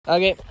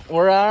Okay,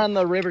 we're out on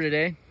the river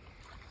today.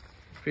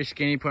 Pretty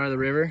skinny part of the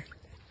river.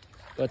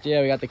 But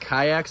yeah, we got the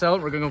kayaks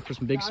out. We're gonna go for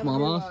some big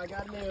smallmouth.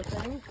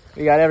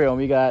 We got everyone.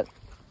 We got,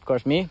 of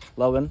course, me,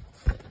 Logan,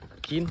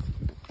 Keen.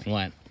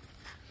 What?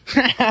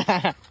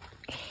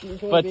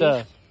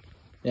 But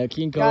yeah,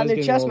 Keen got a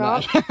new chest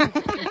mount.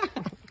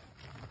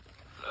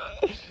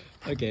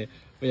 Okay,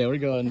 but yeah, we're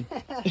going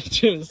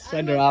to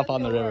send her off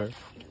on the river.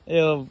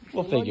 We'll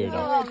figure it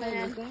out.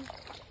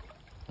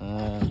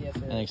 I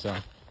think so.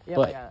 Yeah,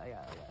 but I got it.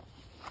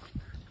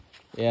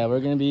 yeah, we're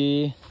gonna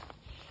be.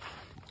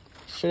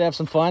 Should have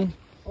some fun.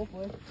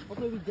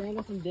 Hopefully we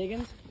dangle some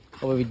diggins.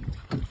 Hopefully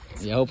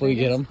we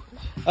get them.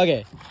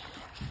 Okay,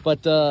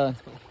 but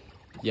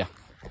yeah,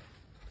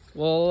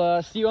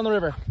 we'll see you on the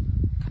river.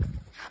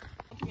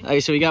 Okay,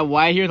 so we got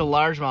Wyatt here, the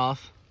largemouth.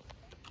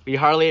 We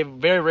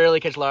very rarely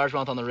catch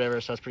largemouth on the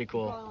river, so that's pretty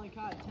cool. You've probably only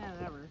caught 10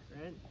 ever,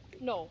 right?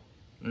 No.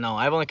 No,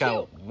 I've only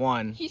caught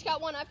one. He's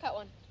got one, I've caught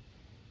one.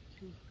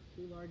 Two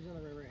larges on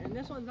the river. And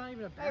this one's not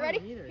even a bad Alright, ready?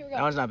 one either. Here we go.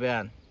 That one's not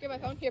bad. Get my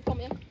phone. Here, pull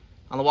me in.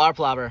 On the water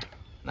plopper.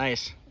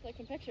 Nice. Let's take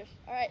some pictures.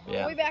 Alright,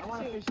 Yeah. we'll be back I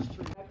want to soon. fish this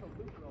tree.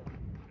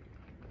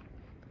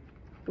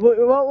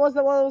 What was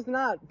the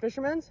knot?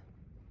 Fisherman's?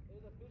 It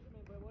was a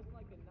fisherman, but it wasn't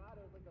like a knot,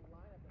 it was like a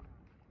line at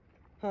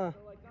the knot. Huh.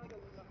 So like not like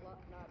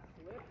a knot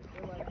slip,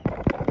 or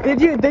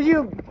like Did you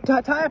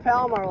tie a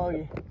Palomar,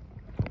 Logie?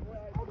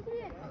 Oh,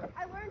 kid,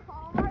 I learned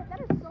Palomar.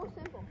 That is so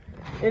simple.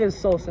 It is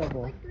so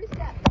simple. Like 3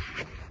 steps.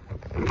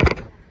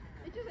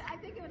 It just, I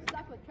think it was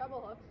stuck with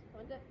treble hooks,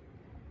 wasn't it?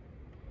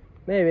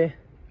 Maybe.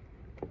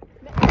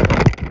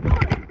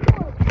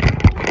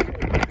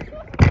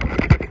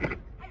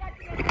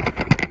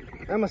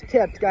 I almost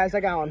tipped, guys. I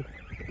got one.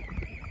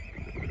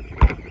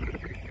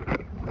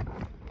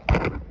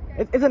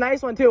 It's a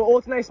nice one too. Oh,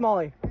 it's a nice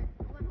smallie.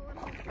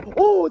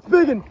 Oh, it's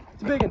biggin'.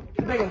 It's biggin'.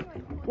 It's biggin'.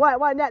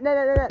 Why? Net.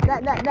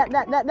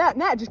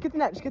 Just get the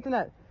net. Get the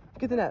net.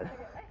 Get the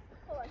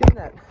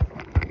net.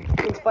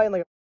 It's fighting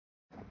like a...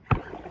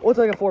 Oh, it's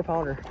like a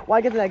 4-pounder.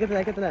 Why? Get the net. Get the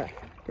net. Get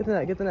the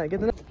net. Get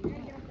the net.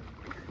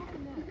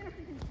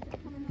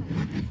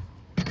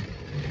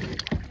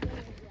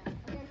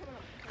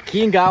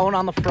 Keen got one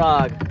on the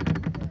frog.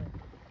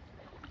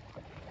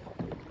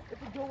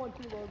 It's a good one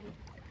too, Logie.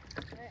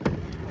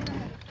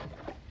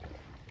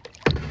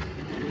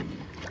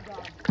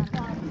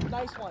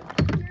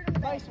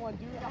 Nice one,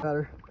 dude.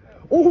 Better.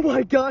 Oh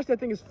my gosh, that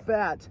thing is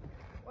fat.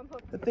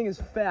 That thing is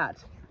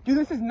fat. Dude,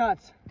 this is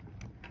nuts.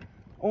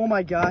 Oh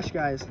my gosh,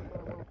 guys.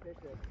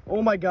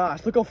 Oh my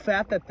gosh, look how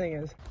fat that thing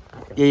is.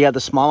 Yeah, you got the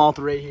smallmouth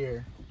right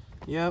here.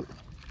 Yep.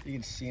 You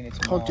can see it.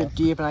 Hooked it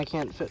deep and I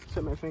can't fit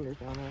my fingers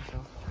down there, so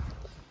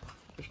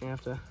just gonna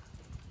have to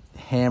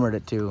Hammered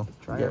it too.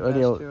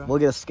 We'll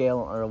get a scale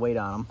or a weight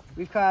on them.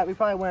 we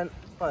probably went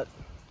what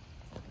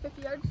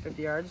 50 yards?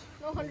 50 yards.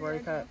 No,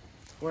 100 yards.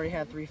 We already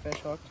had 3 fish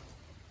hooked.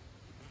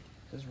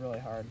 This is really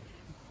hard.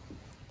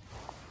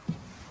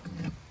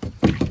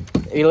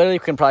 You literally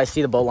can probably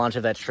see the boat launch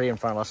if that tree in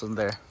front of us wasn't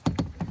there.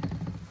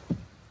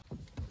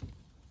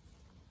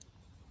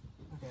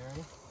 Okay,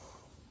 ready?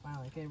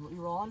 Finally, okay,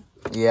 you rolling?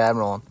 Yeah, I'm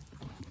rolling.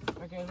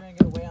 Okay, we're gonna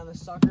get away on this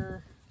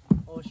sucker.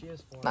 Oh, she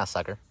is 4. Not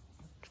sucker.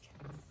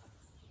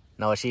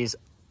 No, she's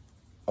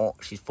 4.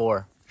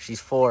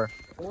 She's 4.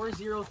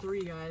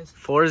 403, guys.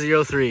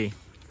 403.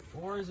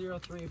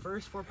 403.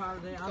 First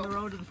 4-pounder day on the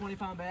road to the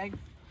 20-pound bag.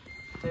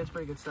 That's a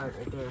pretty good start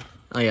right there.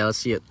 Oh yeah, let's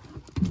see it.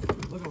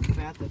 Look how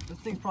fat this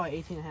thing's probably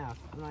 18 and a half.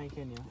 I'm not even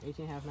kidding you.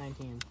 18 and a half,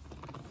 19.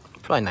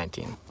 Probably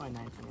 19. Probably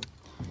 19.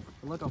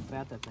 But look how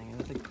fat that thing is.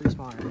 It's like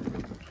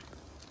pre-spawner.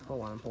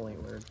 Hold on, I'm pulling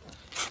it weird.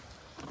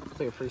 It's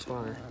like a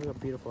pre-spawner. Look how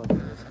beautiful that thing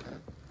is.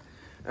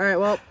 Alright,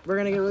 well, we're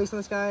gonna get released on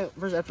this guy.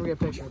 First, after we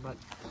get a picture, but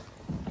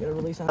get a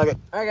release on Okay.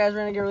 Alright guys, we're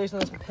gonna get released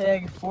on this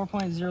pig.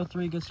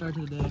 4.03, good start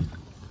to the day.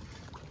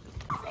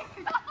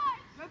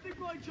 that thing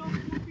probably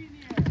jumped 4 feet in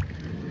the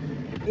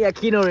air. Yeah,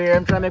 Keen over here.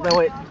 I'm trying to make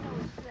my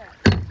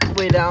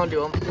way down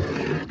to him.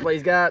 But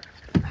he's got,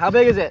 how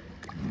big is it?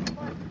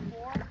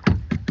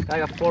 I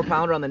got a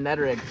 4-pounder on the Ned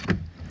rig.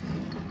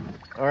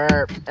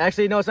 Or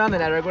actually, no, it's not on the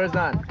Ned rig. What is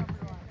that?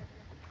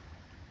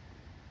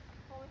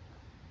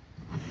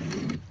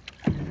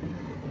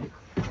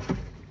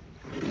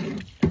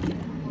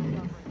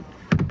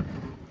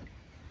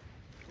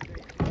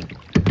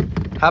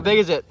 How big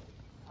is it?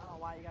 I don't know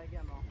why you gotta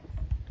get them all.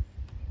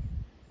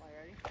 Why, you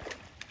ready?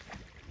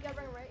 You gotta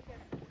bring it right here.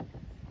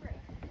 Right.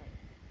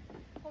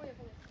 Pull me in.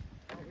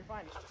 Oh, you're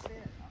fine. Just stay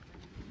in.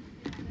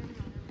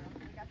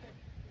 I got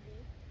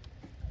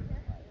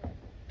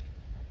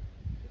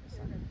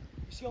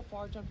You see how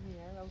far it jumped in the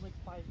air? That was like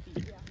 5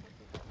 feet. Yeah.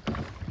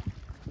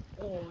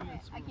 Oh,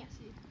 I can't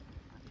see.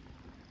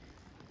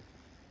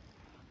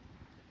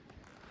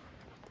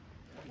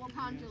 1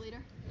 pound per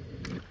liter.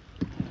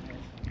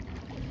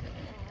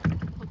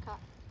 Hook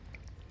caught.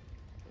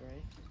 You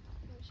ready?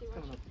 Let me see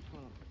Come what on,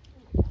 come on.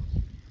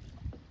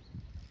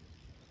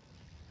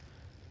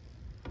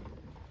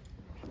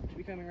 Should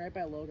be coming right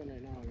by Logan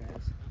right now,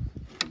 guys.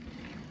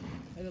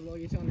 I think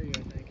Logan's under you, I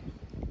think.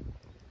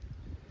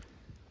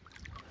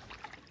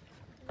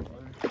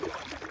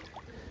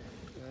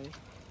 Ready?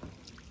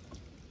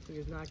 He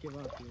does not give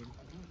up, dude.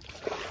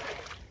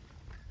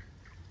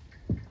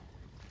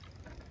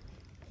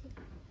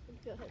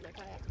 Feel hit my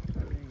kayak.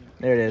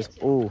 There it is.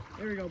 Ooh.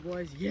 There we go,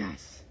 boys.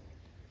 Yes.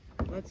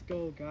 Let's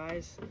go,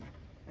 guys.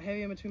 I have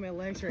you in between my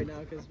legs right now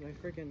because my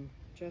freaking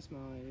chest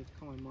mount. I need to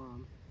call my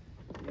mom.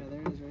 Yeah,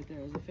 there it is right there.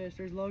 There's a fish.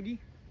 There's Logie.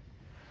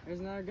 There's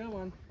another good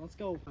one. Let's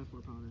go. 5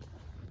 4-pounder.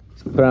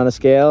 Put it on the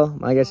scale.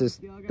 My guess is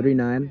Yeah,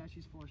 3.9. Yeah,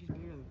 she's 4. She's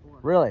bigger than 4.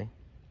 Really?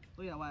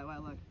 Look at that. Why,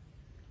 look.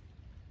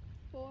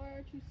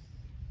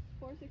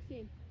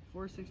 416.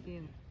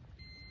 416.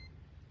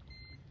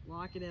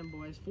 Lock it in,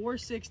 boys.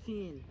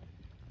 416.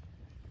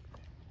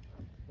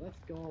 Let's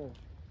go.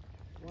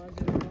 What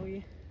is it,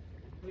 Logie?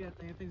 Look at that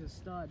thing. That thing's a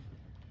stud.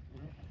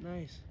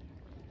 Nice.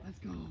 Let's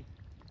go.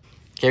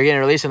 Okay, we're getting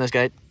a release on this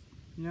guy.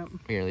 Yep. We're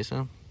gonna release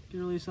him. Get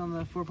release on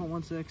the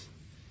 4.16.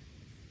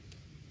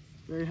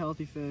 Very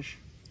healthy fish.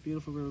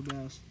 Beautiful river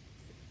bass.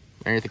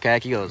 Underneath the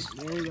kayak he goes.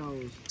 There he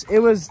goes. It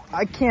was,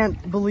 I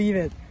can't believe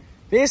it.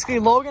 Basically,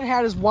 Logan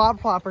had his wad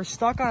plopper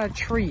stuck on a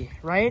tree,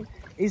 right?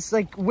 He's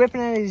like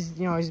whipping it. He's,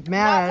 you know, he's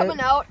mad at it. Not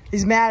coming out.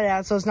 He's mad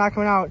at it, so it's not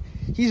coming out.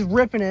 He's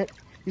ripping it.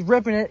 He's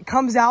ripping it.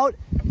 Comes out,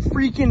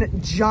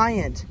 freaking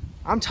giant.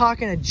 I'm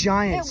talking a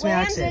giant.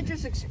 Smacks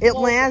it. It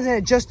lands and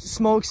it just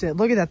smokes it.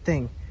 Look at that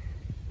thing.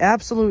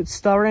 Absolute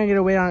stud. We're gonna get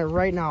a weight on it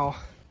right now.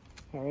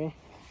 All right.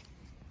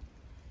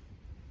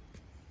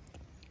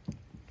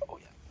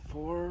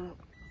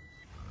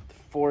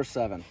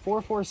 4.47.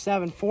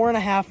 447,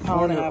 4.5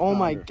 pounder. 4.5 Oh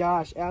my pounder.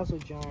 gosh,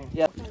 absolute giant.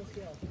 Yeah.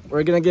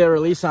 We're gonna get a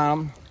release on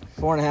him.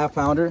 4.5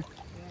 pounder.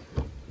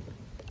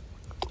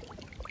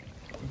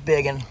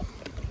 Biggin.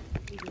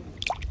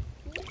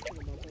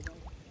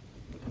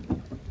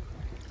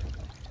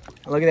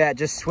 Look at that,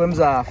 just swims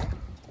off.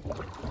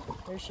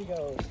 There she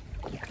goes.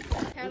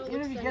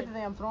 Even if you get the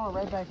thing, I'm throwing it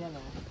right back in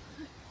there.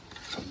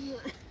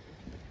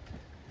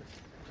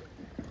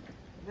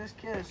 This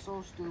kid is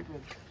so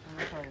stupid. I'm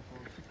gonna tell you,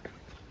 folks.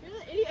 You're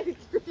the idiot who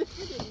threw this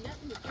freaking net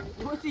in the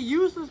tree. What's a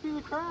useless piece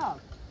of crap?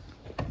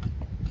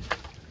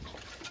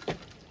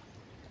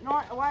 You know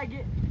what? Why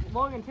get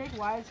Logan? Take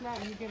Wyatt's net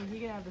and he can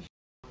have the.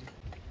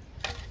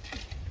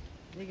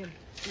 He can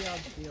see how it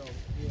feels.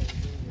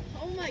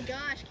 Oh my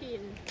gosh,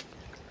 Keaton.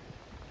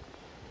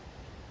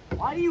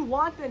 Why do you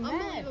want the net?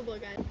 Unbelievable,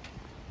 guys.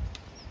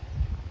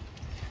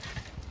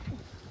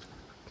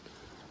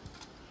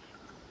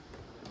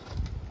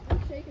 I'm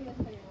shaking this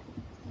thing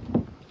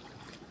out.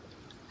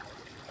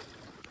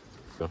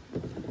 Go.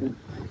 I'm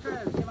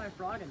trying to get my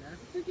frog in there.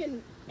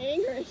 Freaking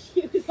anger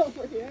issues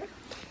over here.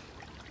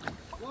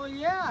 Well,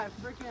 yeah, I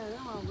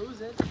don't want to lose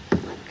it.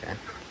 Okay.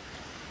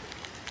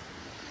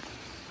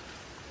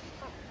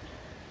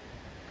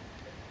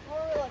 Where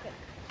are we looking?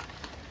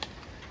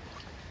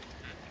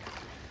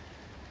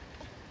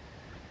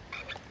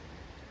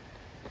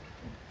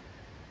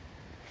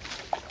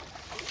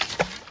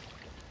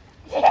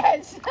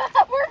 Yes!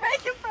 We're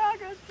making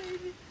progress,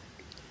 baby.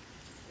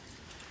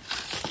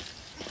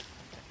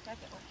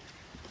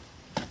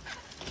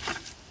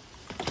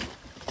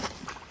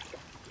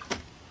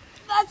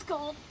 That's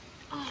cold.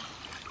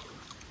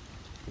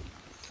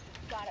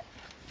 Got it.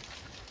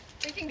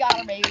 Freaking got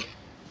her, baby.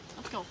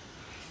 Let's go.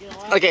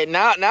 Okay,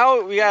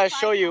 now we gotta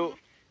show you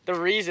the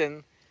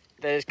reason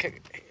that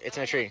it's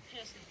in a tree.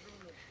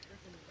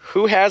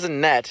 Who has a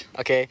net?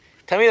 Okay,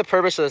 tell me the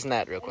purpose of this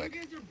net real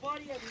quick.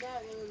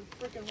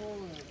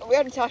 We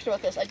already talked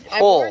about this. I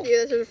Hole. warned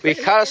you this was a We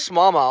freaking caught a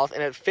smallmouth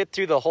and it fit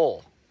through the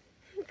hole.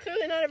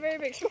 Clearly not a very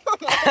big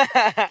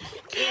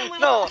smallmouth.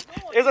 No,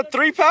 it was a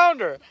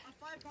 3-pounder. A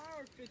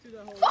 5-pounder fit through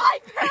the hole.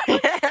 5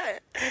 pounds.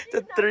 It's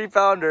a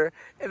 3-pounder,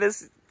 and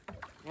this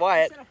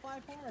Wyatt. I said a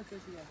 5-pounder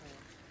fit through that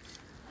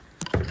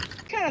hole.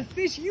 What kind of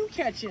fish you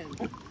catching?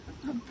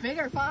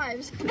 Bigger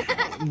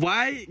 5s.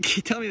 Why?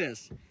 Tell me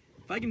this.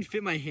 If I can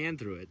fit my hand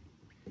through it.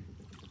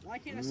 Why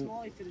can't a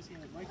smallie fit his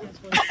hand? Why can't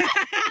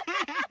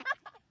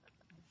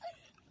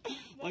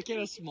Why can't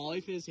a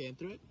smallie fit his hand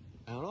through it?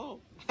 I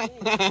don't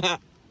know.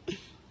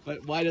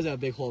 But why does it have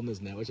a big hole in this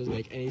net? Which doesn't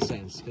make any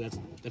sense. Because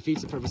that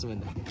defeats the purpose of a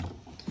net.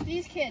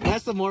 These kids.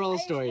 That's the moral of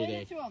the story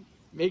explained today. it to 'em.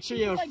 Make sure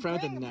you have a Like, friend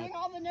with a bring net.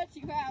 all the nets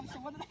you have. So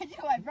what did I do?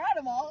 I brought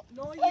them all.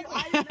 No, I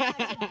did not.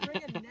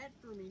 Bring a net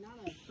for me, not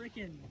a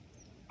freaking.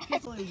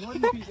 It's like one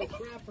piece of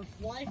crap for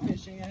fly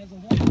fishing. It has a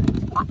hole.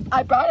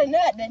 I brought a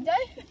net, didn't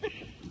I?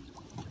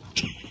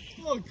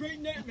 Oh, great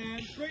net,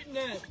 man. Great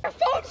net. Your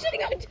phone's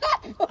sitting on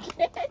top of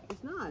it.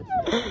 It's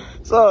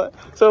not.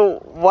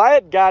 So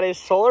Wyatt got a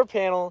solar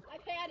panel.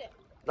 I've had it.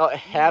 No,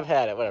 have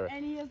had it, whatever.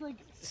 And he has like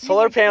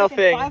Solar panel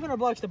thing.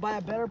 $500 to buy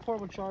a better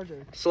portable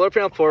charger. Solar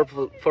panel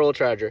portable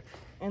charger.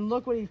 And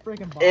look what he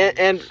freaking bought.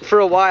 And for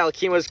a while,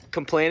 Keem was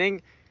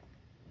complaining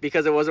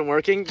because it wasn't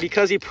working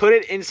because he put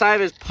it inside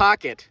of his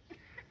pocket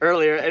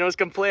earlier and was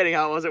complaining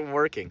how it wasn't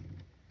working.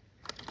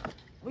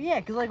 Well,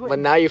 yeah, because like. But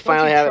now you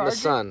finally have it in the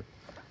sun.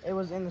 It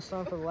was in the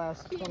sun for the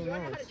last Do you 20 know how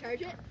minutes. to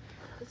charge it?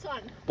 The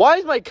sun. Why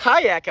is my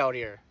kayak out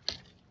here?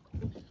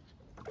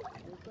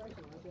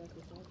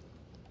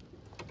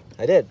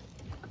 I did.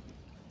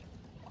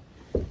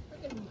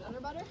 Freaking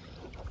butter.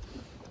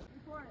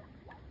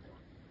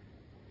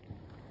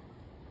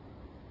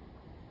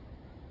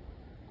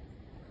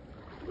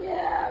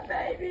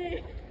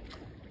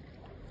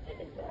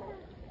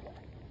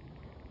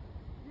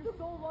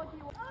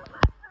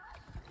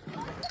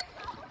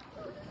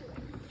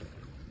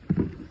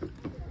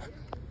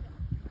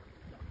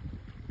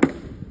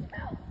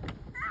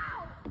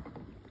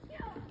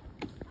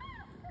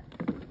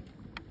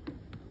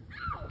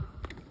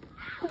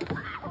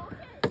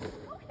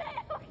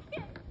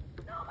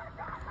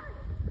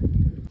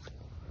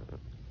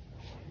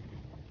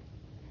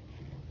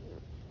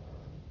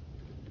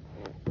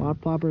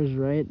 Rock Plopper is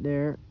right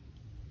there.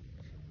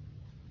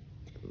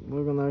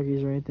 Logan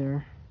Larky's right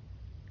there.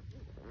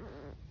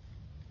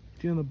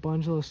 Doing the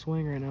bungalow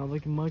swing right now,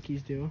 like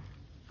monkeys do.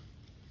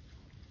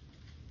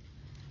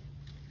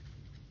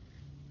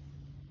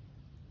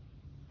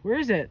 Where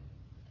is it?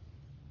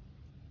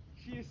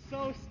 She is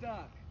so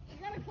stuck. You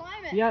gotta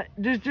climb it. Yeah,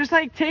 just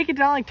like take it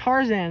down like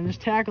Tarzan and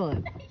just tackle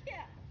it.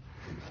 Yeah.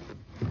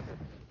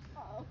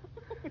 Uh-oh.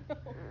 No.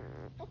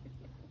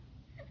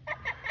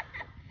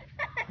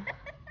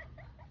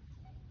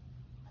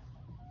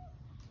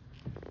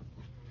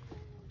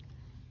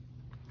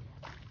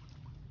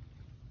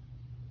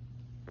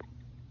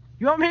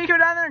 You want me to go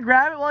down there and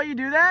grab it while you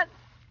do that?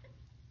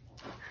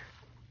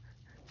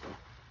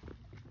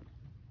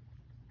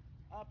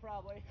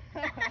 Probably.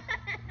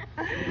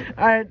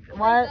 Alright,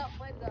 Wyatt.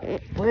 Blades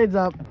up. Blades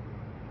up.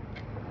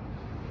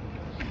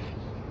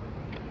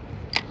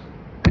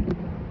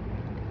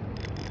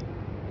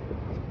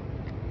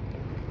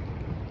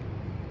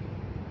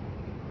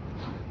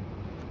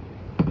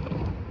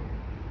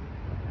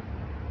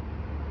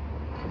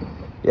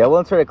 Yeah, we'll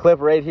insert a clip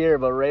right here,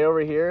 but right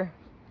over here,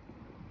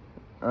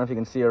 I don't know if you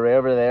can see it, right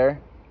over there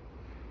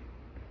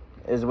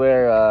is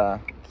where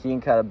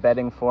Keen caught a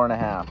bedding 4.5.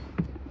 I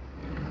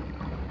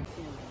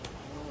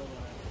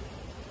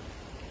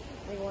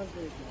think one's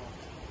pretty small.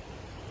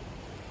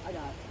 I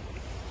got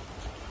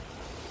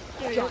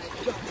it.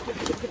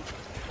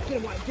 Get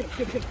him, Wyatt. Get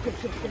him.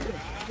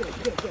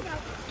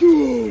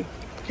 Dude!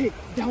 Okay,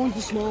 that one's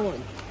the small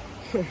one.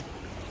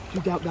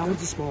 Dude, that one's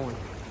the small one.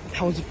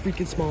 That one's a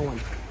freaking small one.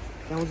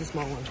 That one's a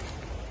small one.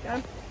 Got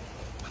him?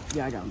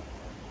 Yeah, I got him.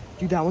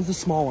 Dude, that one's the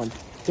small one.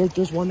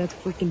 There's one that's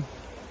freaking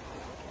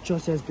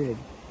just as big.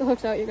 The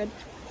hook's out, you're good.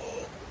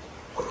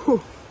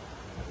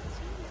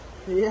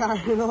 Yeah,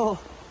 I know.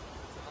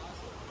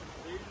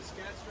 You just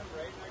sketched him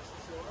right next to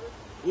shore?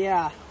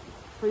 Yeah,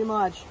 pretty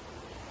much.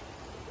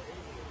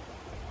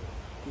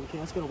 Okay,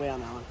 let's go away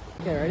on that one.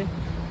 Okay, ready?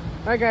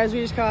 All right, guys,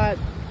 we just caught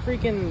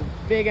freaking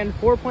big and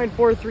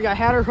 4.43. I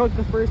had her hooked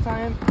the first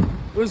time.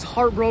 It was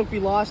heartbroken. We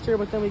lost her,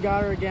 but then we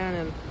got her again,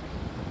 and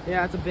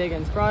yeah, it's a big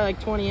one. It's probably like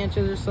 20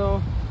 inches or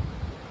so.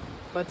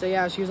 But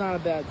yeah, she was on a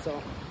bed,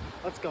 so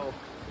let's go.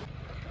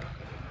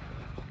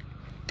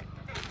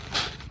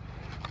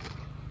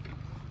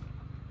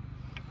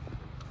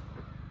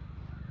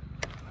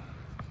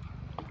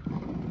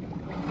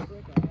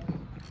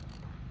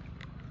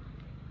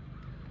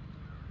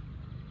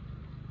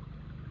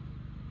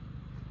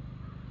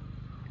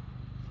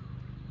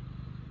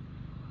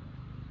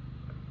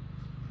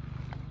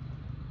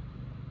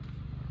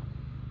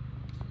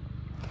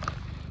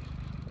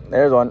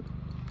 There's one.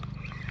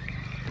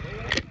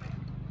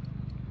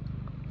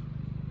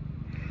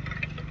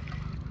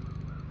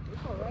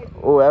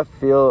 Oh, that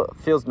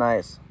feels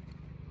nice.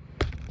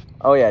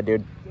 Oh yeah,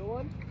 dude. Still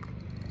one?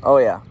 Oh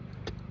yeah.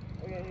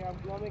 Okay, here,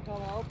 you want me to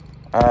come help?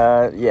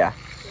 Yeah.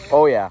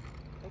 Oh yeah.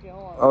 Okay,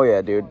 hold on. Oh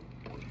yeah, dude.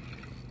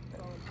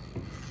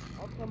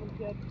 I'll come and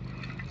kid.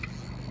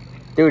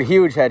 Dude,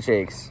 huge head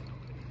shakes.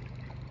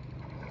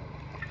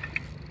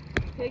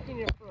 Taking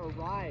you for a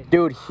ride.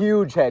 Dude,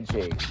 huge head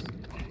shakes.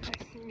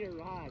 I've seen your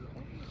rod.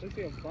 Looks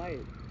like a bite.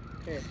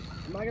 Here,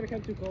 I'm not gonna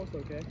come too close,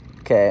 okay?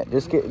 Okay,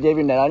 just do you have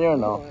your net on you or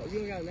no? You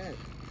don't got a net.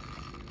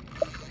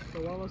 So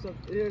we're almost up.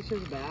 It's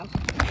just a bass.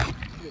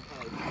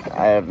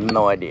 I have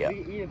no idea.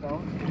 You can eat it though.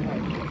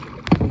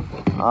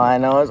 All I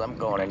know is I'm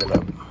going into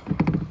the.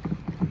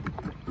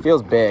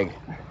 Feels big.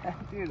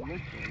 Dude,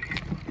 look.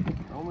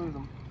 Don't lose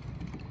them.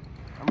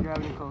 I'm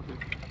grabbing you closer.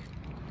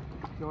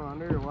 Going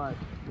under or what?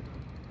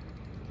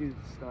 Dude,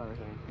 it's a star, I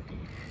think.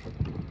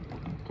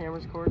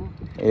 Camera's recording?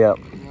 Yep.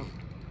 Yep.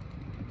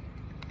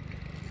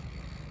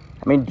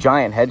 I mean,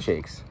 giant head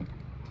shakes.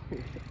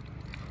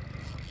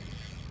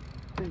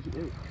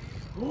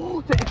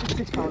 Oh, it's a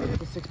 6 pounder.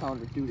 It's a 6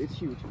 pounder, dude. It's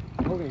huge.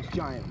 Logan is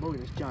giant.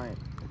 Logan is giant.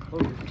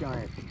 Logan is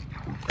giant.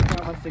 I don't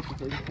know how 6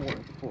 it is. It's 4.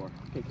 It's 4.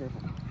 Okay,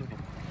 careful.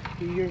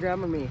 You gonna grab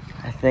him or me?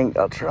 I think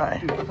I'll try.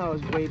 Dude, I thought it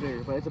was way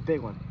bigger, but it's a big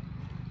one.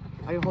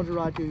 I can hold your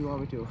rod too if you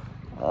want me to.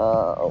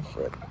 Oh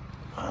frick.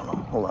 I don't know.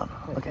 Hold on.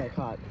 Okay, I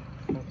caught.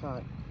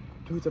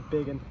 Dude, it's a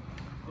big one.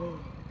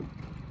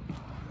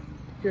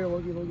 Here,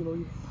 Logie.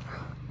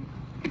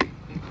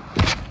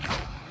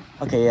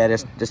 Okay, yeah,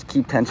 just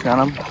keep tension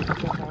on him.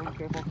 Careful.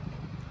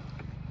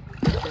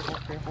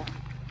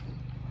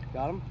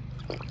 Got him?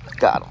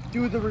 Got him.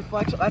 Dude, the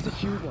reflection, that's a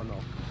huge one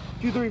though.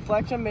 Dude, the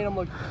reflection made him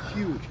look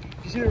huge.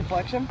 You see the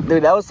reflection?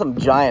 Dude, that was some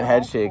giant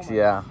head shakes,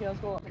 yeah. Okay, let's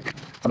go up.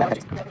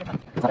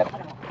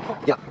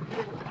 Yeah.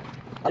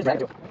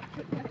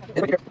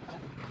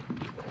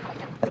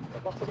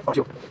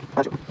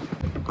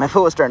 My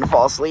foot was starting to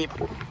fall asleep.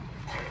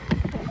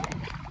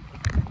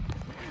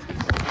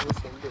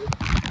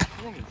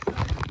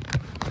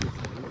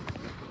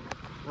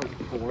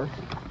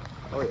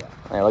 Oh yeah.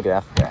 Hey, look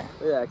at that guy.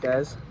 Look at that,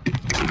 guys.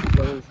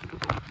 Logan's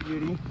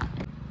beauty.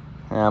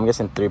 Yeah, I'm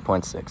guessing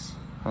 3.6.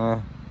 3.7. I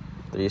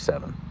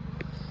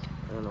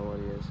don't know what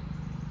he is.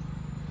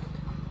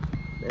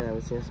 Man, I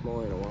haven't seen a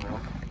smaller in a while.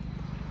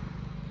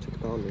 6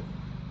 pounder.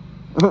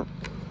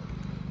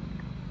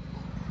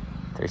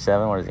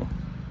 3.7. What is he?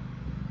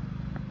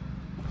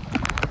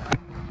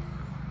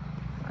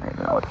 I don't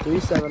know.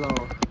 3.70.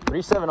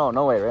 3.70.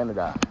 No way. Right on the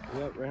dot.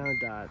 Yep, right on the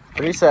dot.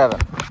 3.7.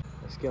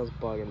 My scale's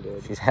bugging,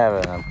 dude. She's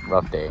having a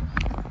rough day.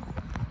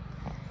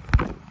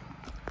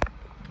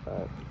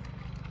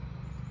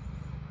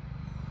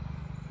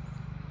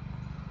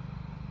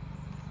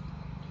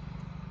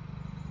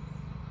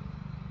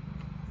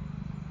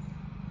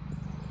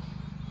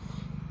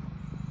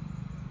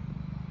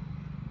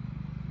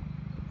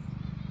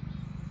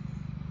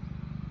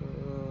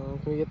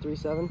 Can we get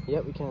 3.7?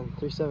 Yep, we can.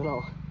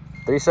 3.70.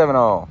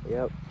 3.70.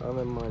 Yep, I'm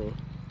in money.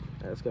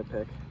 Alright, let's go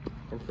pick.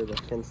 And for the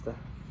Finsta.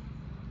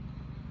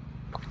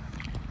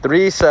 3.7.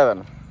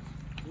 3.7,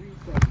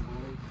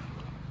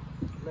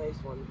 nice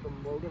one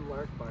from Logan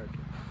Larkbark.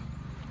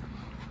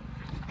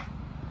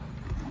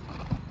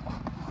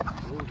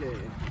 Okay.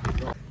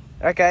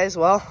 Alright guys,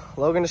 well,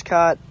 Logan just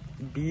caught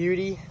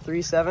Beauty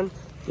 3.7.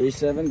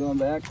 3.7 going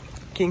back.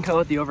 King Co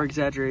with the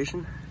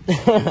over-exaggeration.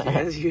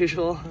 As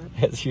usual.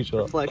 As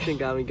usual. Reflection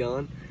got me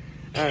going.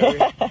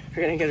 Alright,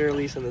 we're gonna get a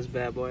release on this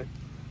bad boy.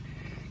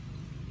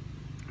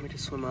 Let me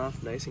just swim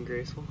off nice and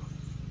graceful.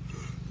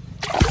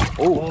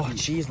 Oh,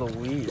 jeez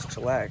Louise,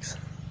 chillax.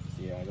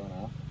 Yeah, going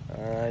off.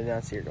 I did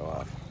not see her go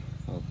off.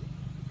 Oh,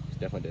 she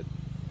definitely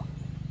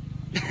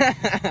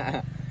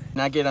did.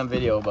 Not get on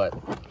video, but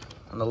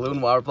on the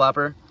loon water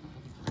plopper,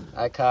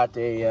 I caught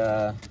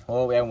a,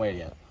 well, we haven't weighed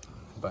yet,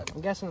 but.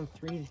 I'm guessing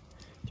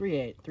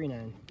 3.8,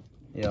 3.9.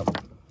 Yep.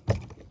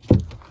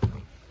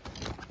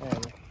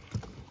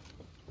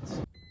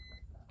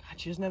 God,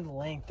 she doesn't have the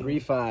length.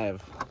 3.5.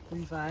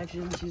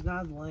 3.5, she's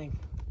not the length.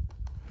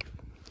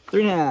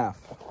 3.5.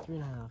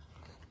 3.5.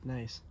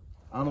 Nice.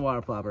 On the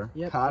water plopper.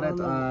 Yep. Caught it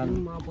the on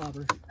loon water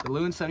plopper. the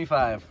loon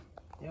 75.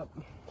 Yep.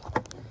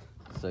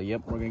 So,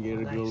 yep, we're gonna get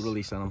a good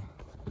release on them.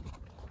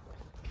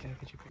 Okay, I'll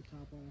get your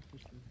top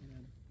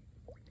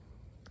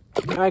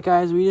off. Alright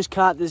guys, we just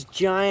caught this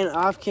giant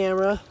off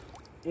camera.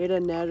 Ate a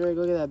Ned rig.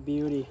 Look at that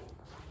beauty.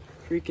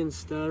 Freaking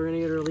stud. We're gonna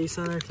get a release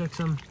on her. Took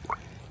some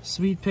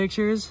sweet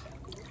pictures.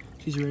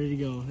 She's ready to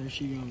go. There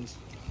she goes.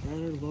 Right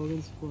under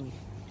Logan's foot.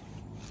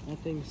 That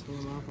thing's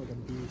swim off like a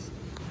beast.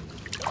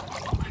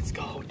 Let's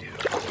go, dude.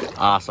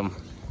 Awesome.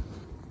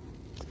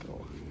 Let's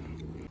go.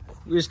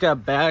 We just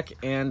got back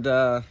and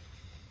yeah,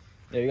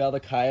 we got all the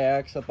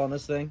kayaks up on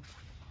this thing.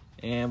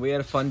 And we had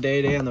a fun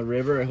day today on the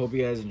river. I hope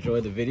you guys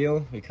enjoyed the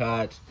video. We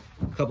caught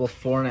a couple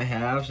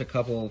 4.5s, a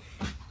couple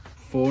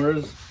 4s.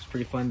 It's a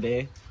pretty fun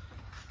day.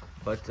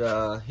 But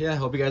yeah, I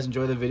hope you guys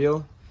enjoyed the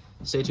video.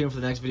 Stay tuned for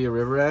the next video,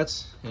 River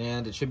Rats,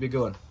 and it should be a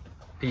good one.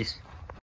 Peace.